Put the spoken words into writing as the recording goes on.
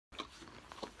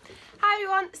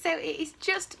everyone, so it is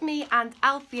just me and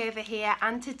Alfie over here,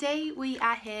 and today we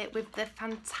are here with the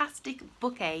fantastic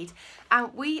Book Aid,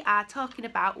 and we are talking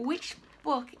about which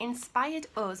book inspired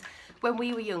us when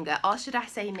we were younger, or should I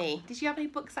say me. Did you have any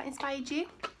books that inspired you?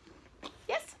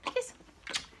 Yes? Yes.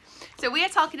 So we are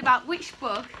talking about which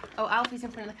book, oh Alfie's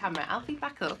in front of the camera, Alfie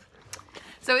back up.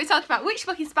 So we're talking about which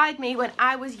book inspired me when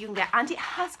I was younger, and it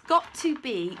has got to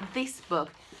be this book,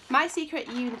 My Secret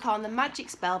Unicorn, The Magic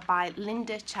Spell by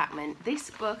Linda Chapman. This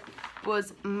book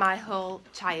was my whole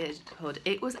childhood.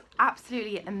 It was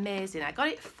absolutely amazing. I got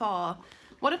it for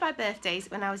one of my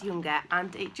birthdays when I was younger,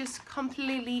 and it just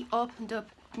completely opened up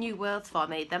new worlds for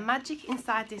me. The magic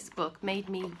inside this book made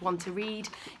me want to read,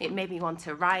 it made me want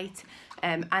to write,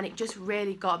 and it just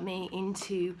really got me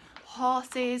into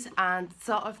horses and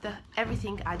sort of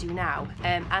everything I do now.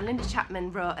 And Linda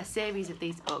Chapman wrote a series of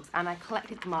these books, and I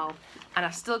collected them all, and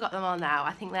I've still got them all now.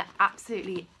 I think they're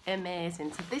absolutely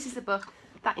amazing. So this is a book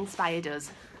that inspired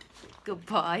us. Good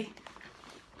boy.